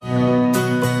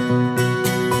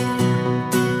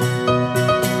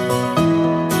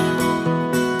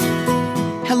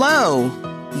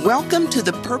Welcome to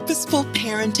the Purposeful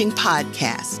Parenting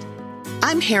Podcast.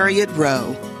 I'm Harriet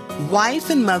Rowe, wife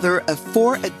and mother of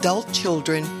 4 adult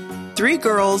children, 3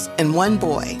 girls and 1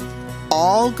 boy,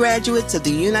 all graduates of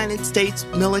the United States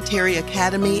Military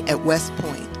Academy at West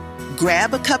Point.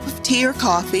 Grab a cup of tea or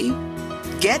coffee,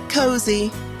 get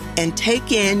cozy, and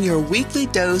take in your weekly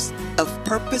dose of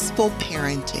purposeful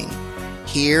parenting.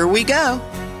 Here we go.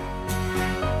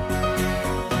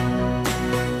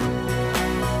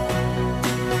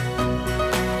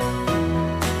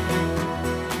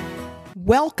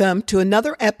 Welcome to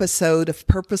another episode of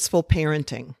Purposeful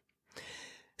Parenting.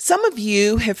 Some of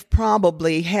you have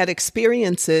probably had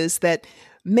experiences that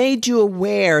made you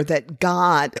aware that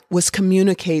God was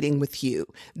communicating with you,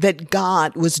 that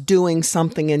God was doing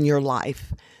something in your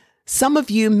life. Some of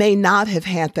you may not have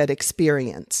had that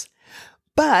experience,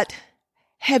 but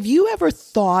have you ever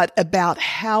thought about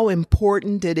how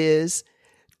important it is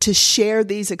to share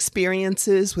these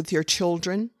experiences with your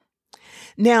children?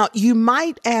 Now, you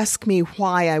might ask me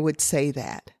why I would say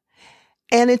that.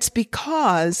 And it's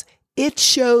because it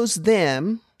shows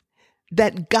them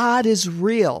that God is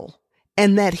real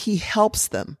and that He helps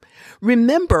them.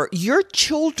 Remember, your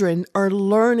children are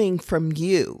learning from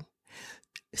you.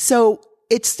 So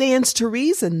it stands to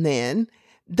reason then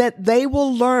that they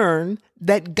will learn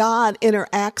that God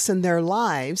interacts in their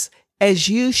lives as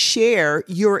you share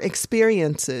your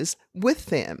experiences with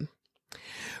them.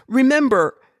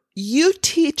 Remember, you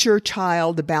teach your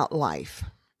child about life,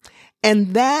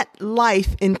 and that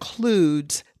life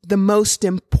includes the most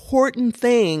important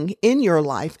thing in your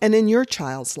life and in your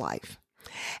child's life,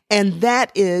 and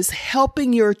that is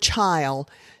helping your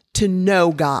child to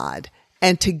know God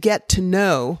and to get to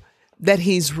know that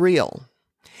He's real.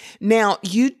 Now,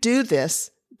 you do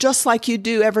this just like you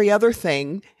do every other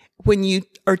thing when you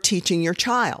are teaching your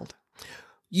child.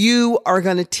 You are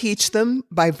going to teach them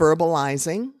by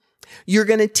verbalizing. You're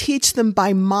going to teach them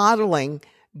by modeling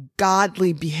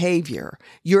godly behavior.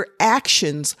 Your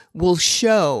actions will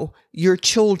show your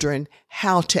children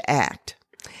how to act.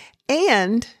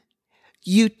 And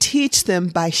you teach them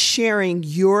by sharing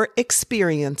your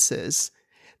experiences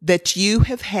that you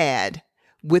have had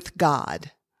with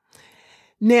God.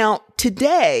 Now,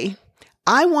 today,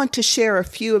 I want to share a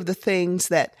few of the things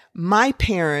that my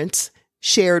parents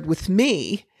shared with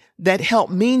me that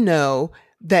helped me know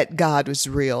that God was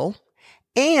real.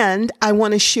 And I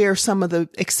want to share some of the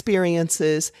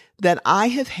experiences that I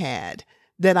have had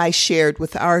that I shared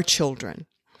with our children.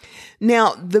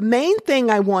 Now, the main thing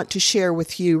I want to share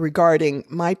with you regarding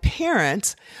my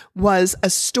parents was a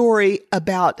story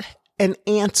about an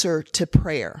answer to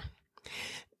prayer.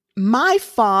 My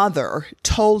father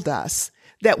told us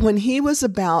that when he was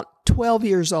about 12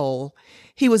 years old,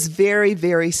 he was very,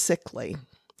 very sickly.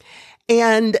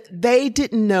 And they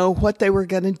didn't know what they were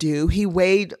going to do. He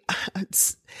weighed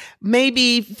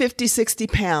maybe 50, 60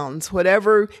 pounds,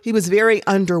 whatever. He was very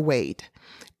underweight.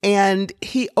 And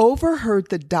he overheard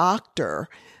the doctor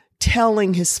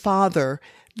telling his father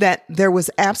that there was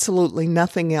absolutely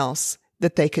nothing else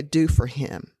that they could do for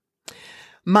him.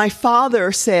 My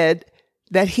father said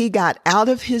that he got out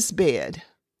of his bed,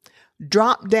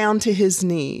 dropped down to his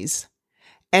knees,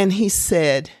 and he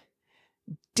said,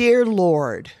 "Dear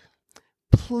Lord,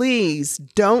 please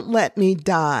don't let me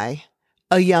die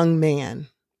a young man.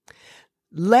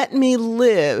 Let me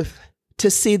live to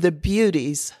see the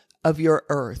beauties of your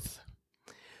earth."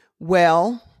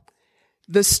 Well,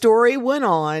 the story went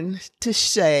on to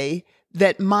say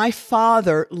that my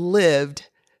father lived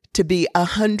to be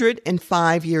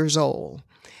 105 years old.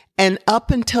 And up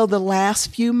until the last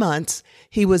few months,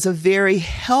 he was a very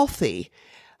healthy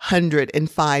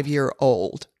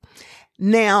 105-year-old.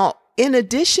 Now, in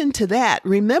addition to that,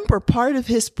 remember, part of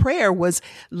his prayer was,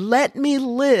 "Let me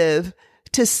live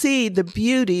to see the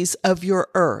beauties of your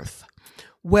earth."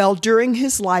 Well, during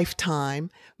his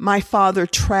lifetime, my father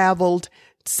traveled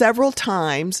several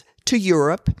times to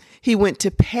Europe. He went to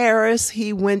Paris.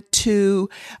 He went to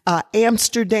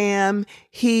Amsterdam.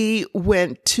 He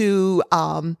went to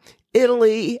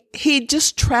Italy. He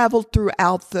just traveled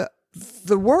throughout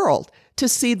the world to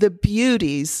see the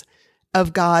beauties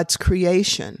of God's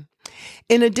creation.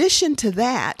 In addition to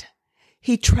that,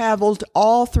 he traveled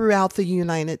all throughout the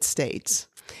United States.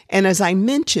 And as I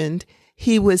mentioned,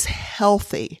 he was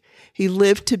healthy. He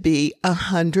lived to be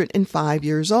 105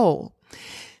 years old.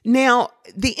 Now,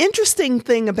 the interesting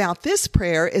thing about this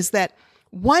prayer is that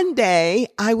one day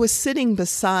I was sitting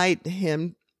beside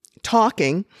him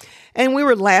talking, and we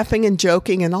were laughing and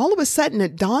joking, and all of a sudden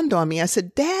it dawned on me. I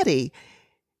said, "Daddy,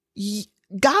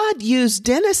 God used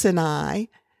Dennis and I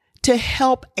to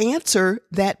help answer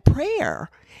that prayer."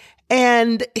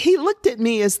 And he looked at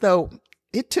me as though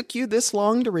it took you this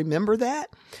long to remember that?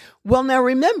 Well, now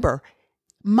remember,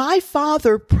 my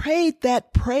father prayed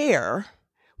that prayer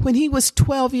when he was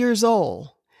 12 years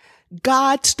old.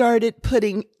 God started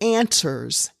putting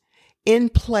answers in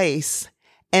place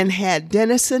and had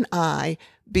Dennis and I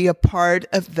be a part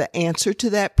of the answer to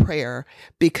that prayer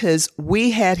because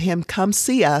we had him come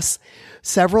see us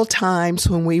several times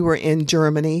when we were in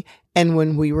Germany and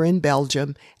when we were in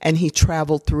Belgium, and he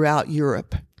traveled throughout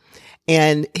Europe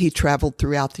and he traveled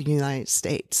throughout the United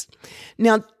States.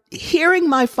 Now, hearing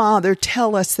my father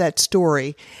tell us that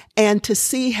story and to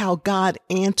see how God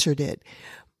answered it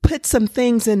put some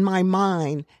things in my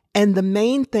mind. And the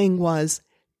main thing was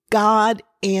God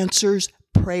answers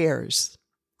prayers.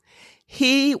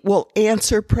 He will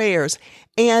answer prayers.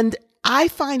 And I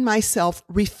find myself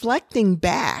reflecting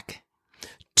back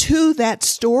to that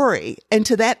story and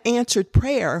to that answered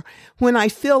prayer when I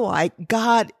feel like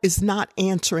God is not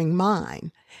answering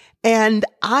mine. And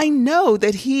I know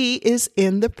that he is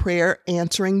in the prayer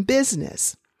answering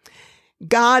business.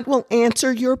 God will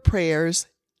answer your prayers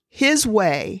his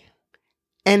way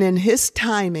and in his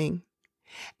timing,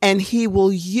 and he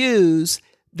will use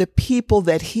the people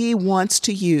that he wants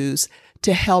to use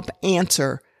to help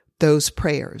answer those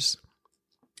prayers.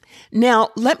 Now,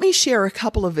 let me share a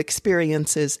couple of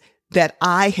experiences that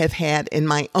I have had in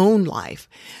my own life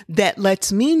that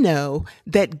lets me know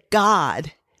that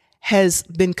God has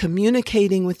been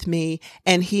communicating with me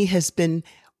and he has been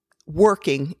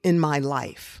working in my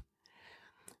life.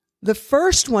 The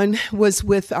first one was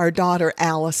with our daughter,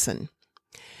 Allison.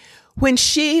 When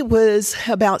she was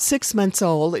about 6 months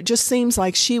old, it just seems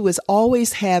like she was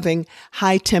always having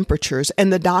high temperatures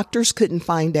and the doctors couldn't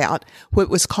find out what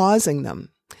was causing them.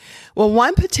 Well,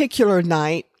 one particular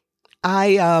night,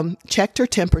 I checked her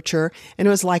temperature and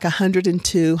it was like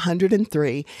 102,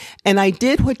 103. And I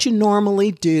did what you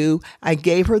normally do. I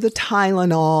gave her the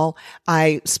Tylenol.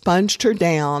 I sponged her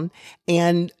down.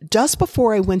 And just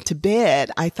before I went to bed,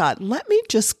 I thought, let me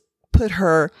just put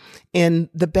her in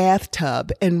the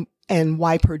bathtub and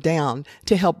wipe her down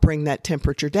to help bring that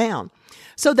temperature down.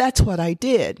 So that's what I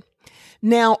did.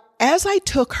 Now, as I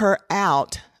took her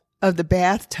out of the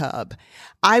bathtub,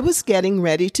 I was getting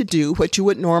ready to do what you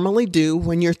would normally do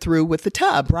when you're through with the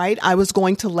tub, right? I was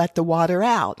going to let the water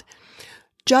out.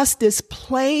 Just as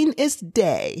plain as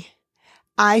day,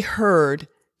 I heard,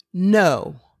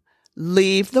 "No,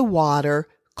 leave the water,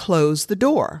 close the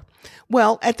door."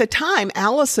 Well, at the time,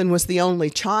 Allison was the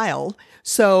only child,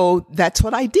 so that's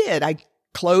what I did. I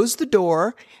closed the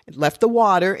door, left the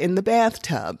water in the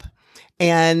bathtub.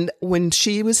 And when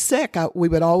she was sick, we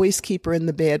would always keep her in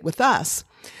the bed with us.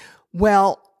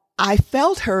 Well, I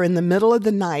felt her in the middle of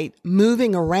the night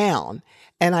moving around,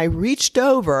 and I reached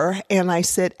over and I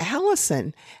said,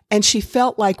 "Allison," and she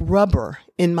felt like rubber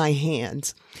in my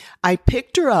hands. I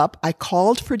picked her up, I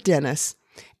called for Dennis,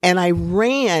 and I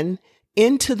ran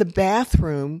into the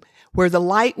bathroom where the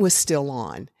light was still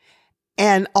on.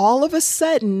 And all of a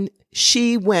sudden,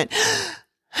 she went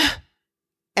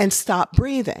and stopped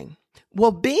breathing.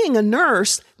 Well, being a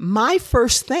nurse, my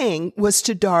first thing was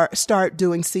to start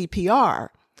doing CPR.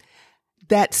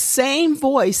 That same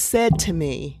voice said to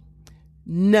me,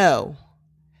 "No,"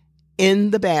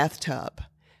 in the bathtub.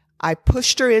 I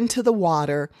pushed her into the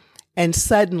water and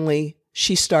suddenly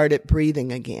she started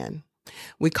breathing again.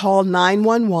 We called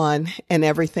 911 and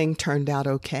everything turned out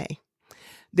okay.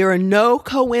 There are no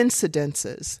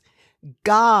coincidences.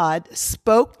 God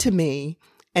spoke to me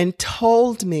and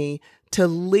told me to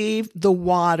leave the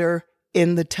water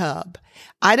in the tub.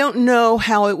 I don't know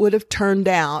how it would have turned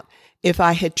out if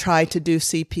I had tried to do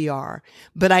CPR,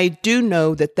 but I do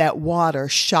know that that water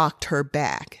shocked her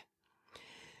back.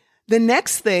 The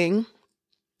next thing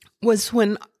was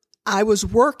when I was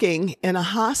working in a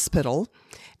hospital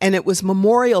and it was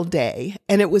Memorial Day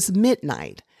and it was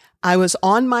midnight. I was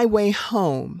on my way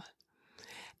home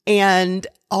and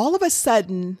all of a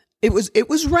sudden it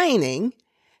was raining,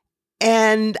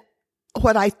 and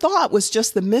what I thought was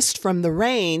just the mist from the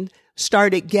rain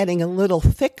started getting a little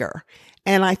thicker.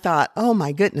 And I thought, oh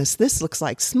my goodness, this looks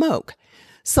like smoke.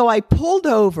 So I pulled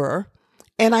over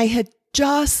and I had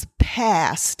just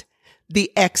passed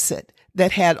the exit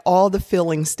that had all the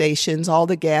filling stations, all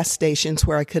the gas stations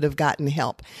where I could have gotten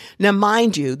help. Now,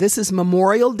 mind you, this is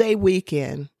Memorial Day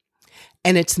weekend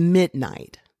and it's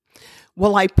midnight.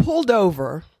 Well, I pulled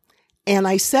over and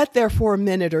I sat there for a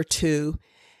minute or two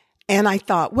and I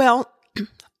thought, well,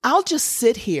 I'll just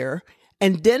sit here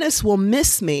and Dennis will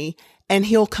miss me and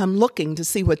he'll come looking to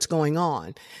see what's going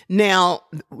on. Now,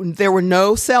 there were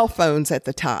no cell phones at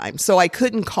the time, so I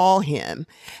couldn't call him.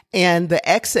 And the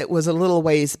exit was a little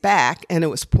ways back and it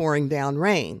was pouring down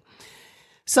rain.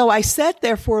 So I sat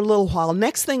there for a little while.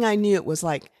 Next thing I knew, it was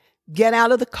like, get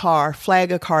out of the car,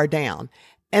 flag a car down.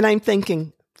 And I'm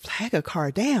thinking, flag a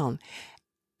car down?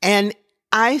 And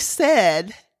I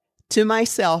said to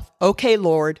myself, okay,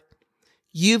 Lord,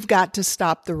 you've got to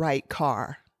stop the right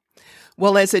car.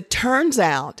 Well, as it turns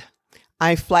out,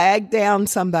 I flagged down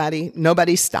somebody.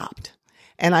 Nobody stopped.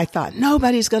 And I thought,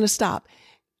 nobody's going to stop.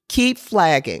 Keep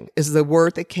flagging is the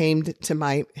word that came to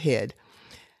my head,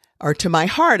 or to my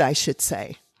heart, I should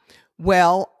say.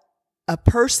 Well, a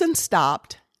person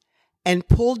stopped and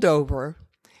pulled over.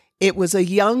 It was a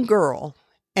young girl,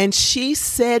 and she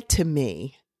said to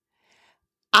me,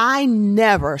 I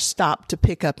never stop to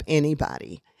pick up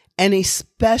anybody, and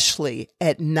especially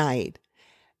at night.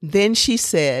 Then she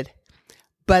said,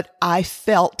 but I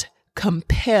felt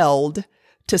compelled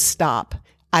to stop.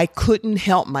 I couldn't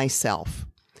help myself.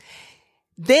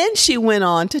 Then she went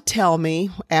on to tell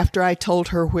me, after I told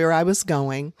her where I was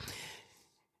going,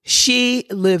 she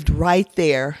lived right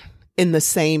there in the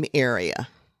same area.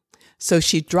 So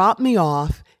she dropped me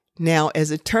off. Now,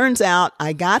 as it turns out,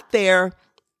 I got there.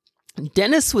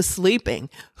 Dennis was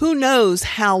sleeping. Who knows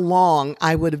how long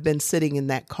I would have been sitting in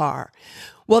that car?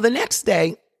 Well, the next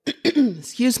day,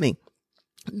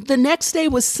 the next day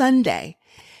was Sunday.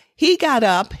 He got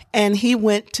up and he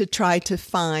went to try to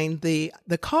find the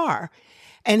car.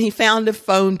 And he found a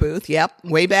phone booth. Yep,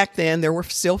 way back then, there were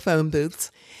still phone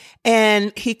booths.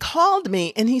 And he called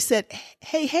me and he said,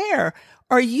 hey, Hare,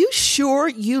 are you sure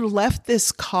you left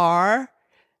this car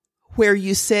where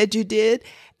you said you did?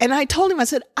 And I told him, I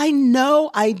said, I know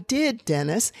I did,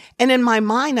 Dennis. And in my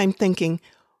mind, I'm thinking,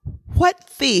 what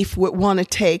thief would want to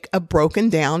take a broken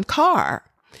down car?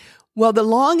 Well, the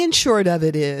long and short of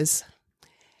it is,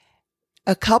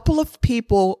 a couple of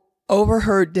people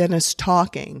overheard Dennis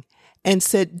talking and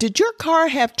said, did your car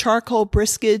have charcoal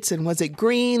briskets? And was it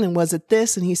green? And was it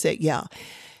this? And he said, yeah.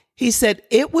 He said,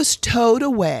 it was towed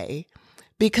away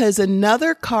because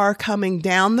another car coming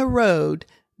down the road,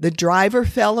 the driver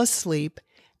fell asleep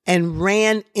and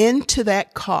ran into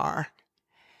that car,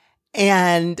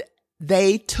 and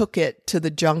they took it to the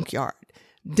junkyard.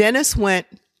 Dennis went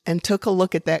and took a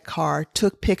look at that car,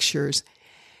 took pictures.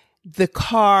 The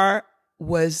car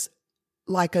was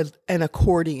like an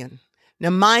accordion. Now,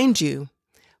 mind you,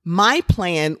 my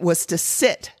plan was to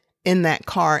sit in that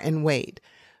car and wait,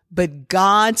 but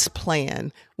God's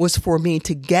plan was for me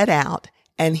to get out,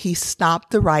 and he stopped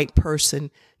the right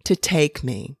person to take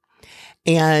me.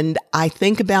 And I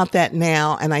think about that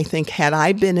now, and I think had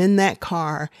I been in that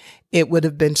car, it would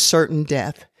have been certain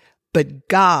death. But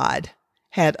God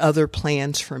had other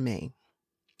plans for me.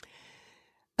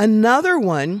 Another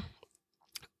one,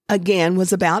 again,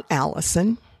 was about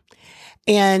Allison.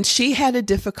 And she had a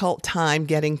difficult time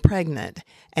getting pregnant.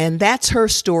 And that's her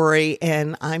story.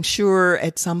 And I'm sure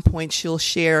at some point she'll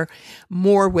share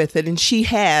more with it. And she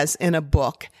has in a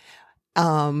book.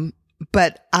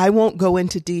 But I won't go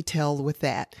into detail with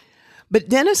that. But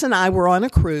Dennis and I were on a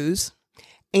cruise,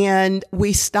 and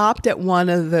we stopped at one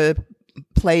of the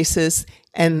places,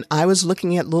 and I was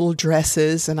looking at little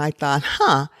dresses, and I thought,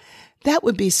 that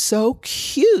would be so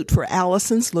cute for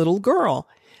Allison's little girl.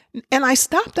 And I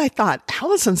stopped. I thought,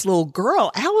 Allison's little girl,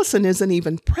 Allison isn't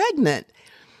even pregnant.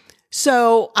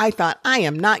 So I thought, I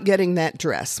am not getting that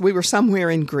dress. We were somewhere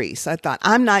in Greece. I thought,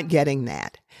 I'm not getting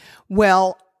that.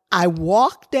 Well, I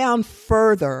walk down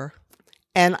further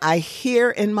and I hear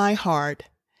in my heart,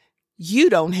 you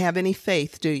don't have any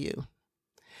faith, do you?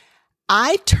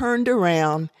 I turned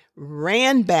around,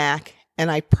 ran back,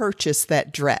 and I purchased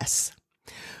that dress.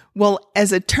 Well,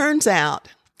 as it turns out,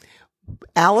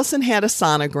 Allison had a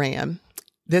sonogram.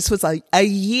 This was a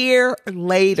year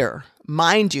later.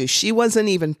 Mind you, she wasn't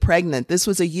even pregnant. This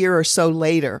was a year or so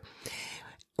later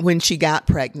when she got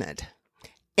pregnant.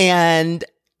 And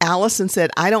Allison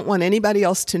said, I don't want anybody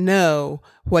else to know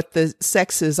what the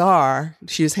sexes are.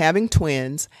 She was having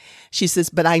twins. She says,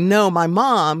 but I know my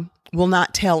mom will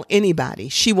not tell anybody.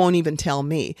 She won't even tell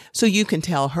me. So you can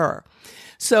tell her.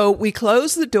 So we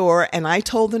closed the door and I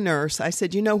told the nurse, I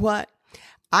said, you know what?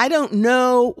 I don't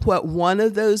know what one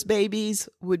of those babies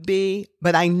would be,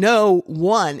 but I know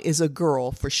one is a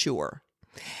girl for sure.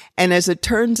 And as it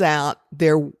turns out,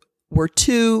 there were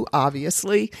two,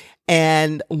 obviously,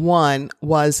 and one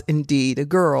was indeed a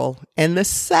girl, and the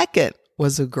second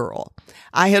was a girl.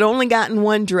 I had only gotten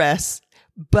one dress,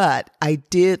 but I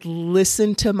did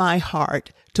listen to my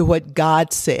heart, to what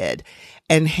God said,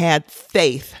 and had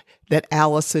faith that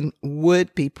Allison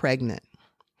would be pregnant.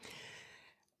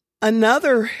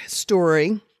 Another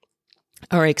story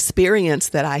or experience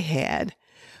that I had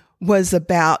was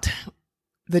about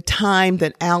the time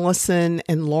that Allison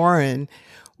and Lauren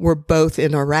were both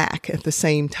in Iraq at the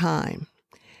same time.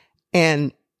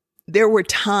 And there were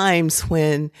times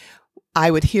when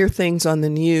I would hear things on the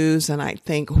news and I'd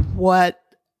think, what,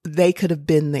 they could have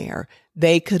been there.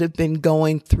 They could have been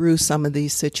going through some of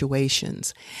these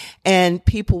situations. And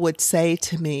people would say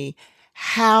to me,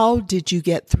 how did you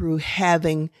get through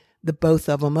having the both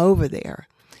of them over there?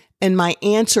 And my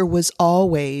answer was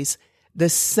always, the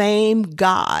same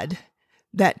God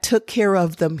that took care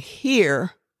of them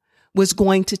here was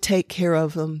going to take care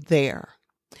of them there.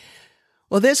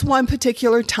 Well, this one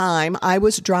particular time, I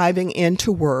was driving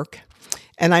into work,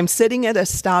 and I'm sitting at a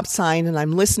stop sign, and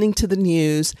I'm listening to the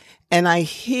news, and I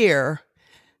hear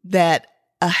that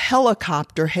a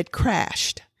helicopter had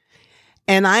crashed.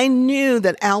 And I knew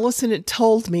that Allison had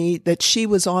told me that she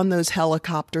was on those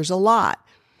helicopters a lot.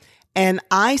 And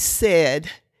I said,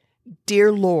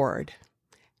 dear Lord,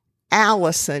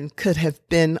 Allison could have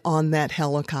been on that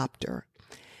helicopter.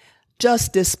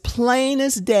 Just as plain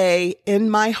as day in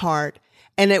my heart.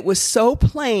 And it was so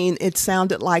plain, it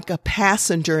sounded like a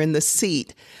passenger in the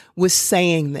seat was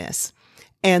saying this.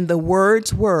 And the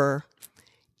words were,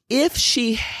 if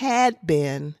she had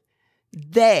been,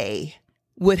 they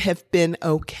would have been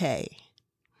okay.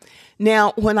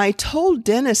 Now, when I told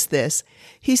Dennis this,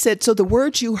 he said, so the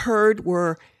words you heard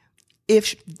were,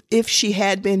 if she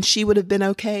had been, she would have been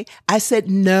okay? I said,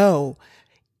 no.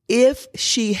 If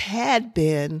she had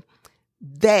been,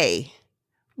 they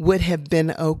would have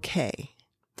been okay.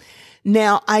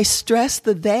 Now, I stress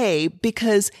the they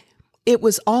because it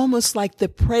was almost like the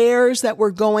prayers that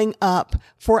were going up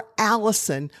for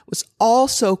Allison was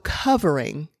also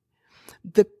covering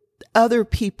the other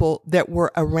people that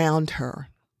were around her.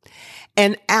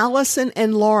 And Allison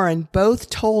and Lauren both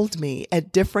told me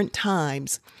at different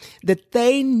times that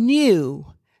they knew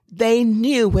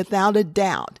without a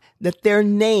doubt that their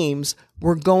names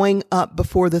were going up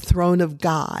before the throne of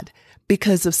God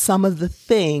because of some of the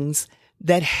things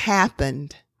that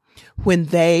happened when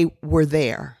they were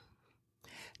there.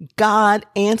 God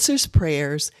answers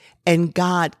prayers and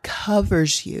God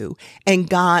covers you and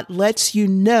God lets you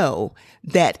know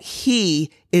that He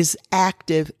is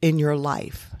active in your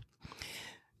life.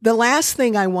 The last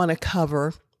thing I want to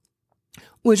cover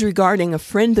was regarding a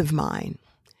friend of mine.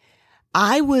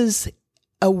 I was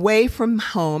away from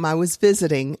home. I was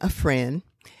visiting a friend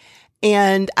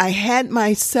and I had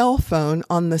my cell phone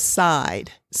on the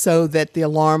side so that the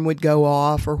alarm would go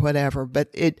off or whatever,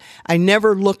 but I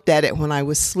never looked at it when I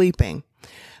was sleeping.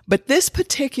 But this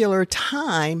particular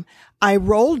time, I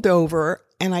rolled over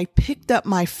and I picked up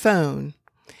my phone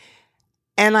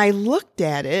and I looked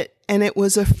at it and it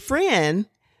was a friend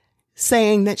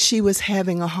saying that she was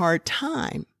having a hard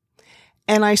time.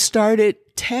 And I started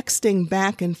texting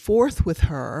back and forth with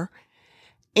her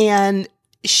and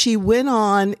she went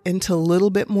on into a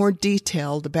little bit more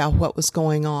detailed about what was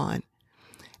going on.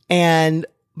 And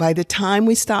by the time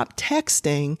we stopped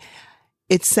texting,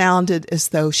 it sounded as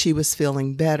though she was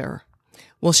feeling better.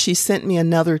 Well, she sent me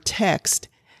another text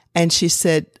and she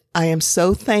said, I am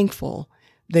so thankful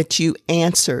that you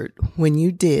answered when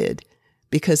you did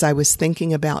because I was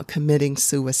thinking about committing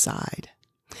suicide.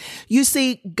 You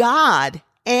see, God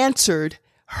answered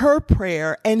her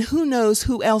prayer, and who knows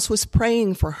who else was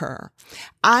praying for her.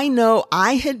 I know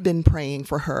I had been praying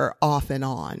for her off and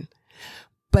on,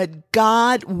 but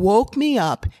God woke me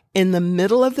up in the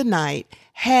middle of the night,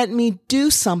 had me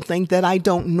do something that I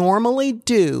don't normally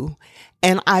do,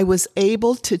 and I was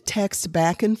able to text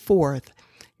back and forth.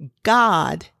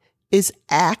 God is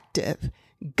active.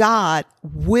 God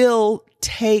will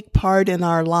take part in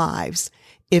our lives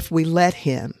if we let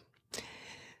Him.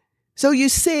 So you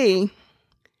see,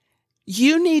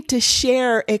 you need to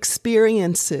share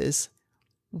experiences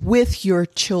with your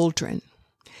children.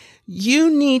 You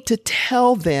need to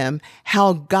tell them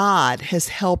how God has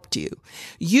helped you.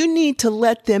 You need to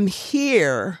let them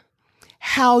hear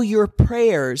how your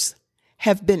prayers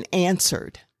have been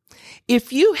answered.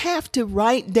 If you have to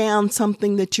write down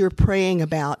something that you're praying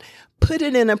about, put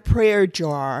it in a prayer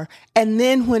jar, and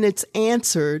then when it's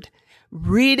answered,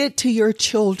 read it to your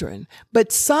children.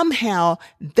 But somehow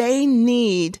they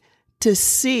need to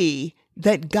see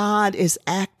that God is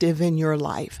active in your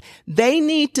life. They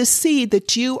need to see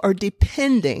that you are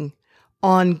depending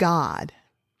on God.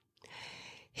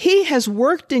 He has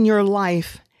worked in your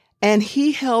life and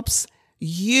He helps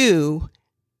you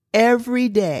every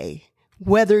day,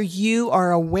 whether you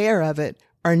are aware of it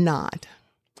or not.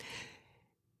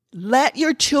 Let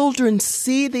your children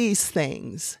see these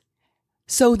things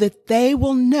so that they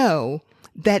will know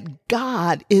that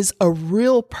God is a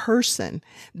real person,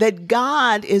 that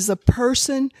God is a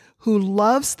person who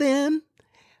loves them,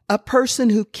 a person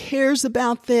who cares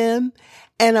about them,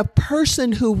 and a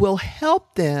person who will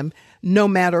help them no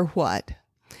matter what.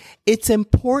 It's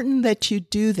important that you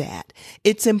do that.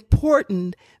 It's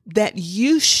important that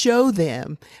you show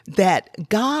them that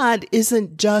God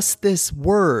isn't just this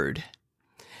word,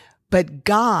 but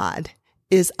God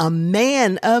is a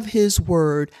man of his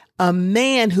word, a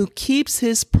man who keeps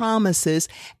his promises,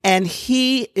 and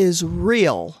he is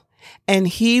real, and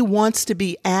he wants to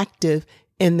be active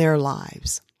in their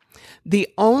lives. The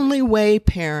only way,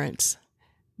 parents,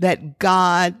 that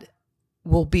God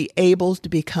will be able to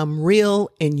become real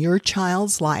in your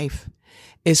child's life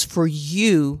is for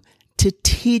you to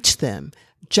teach them,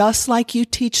 just like you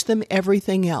teach them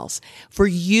everything else, for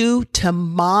you to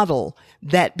model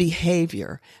that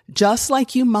behavior, just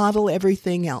like you model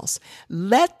everything else.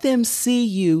 Let them see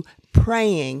you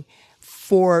praying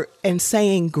for and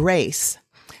saying grace.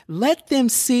 Let them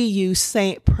see you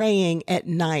praying at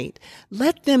night.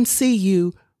 Let them see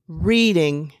you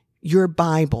reading your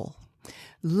Bible.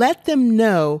 Let them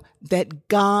know that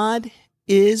God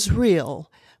is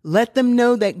real. Let them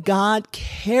know that God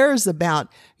cares about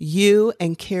you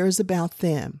and cares about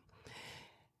them.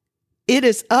 It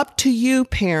is up to you,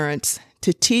 parents,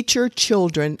 to teach your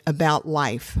children about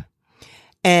life.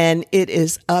 And it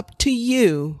is up to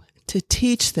you to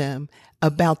teach them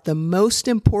about the most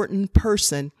important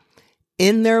person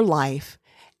in their life,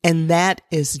 and that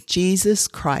is Jesus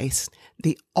Christ,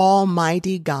 the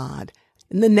Almighty God.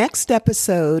 In the next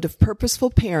episode of Purposeful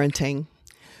Parenting,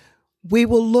 we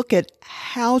will look at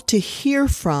how to hear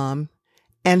from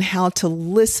and how to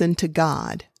listen to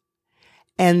God,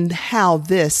 and how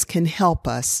this can help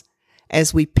us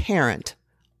as we parent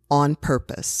on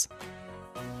purpose.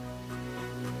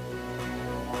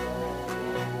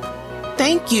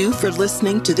 Thank you for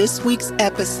listening to this week's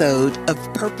episode of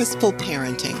Purposeful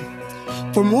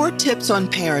Parenting. For more tips on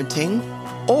parenting,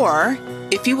 or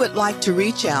if you would like to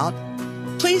reach out,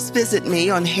 please visit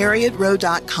me on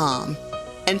HarrietRowe.com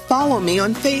and follow me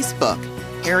on Facebook,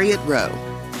 Harriet Rowe.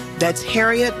 That's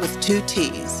Harriet with 2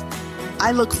 T's.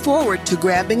 I look forward to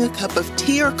grabbing a cup of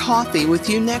tea or coffee with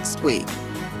you next week.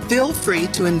 Feel free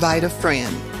to invite a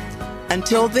friend.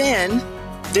 Until then,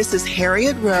 this is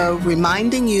Harriet Rowe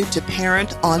reminding you to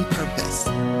parent on purpose.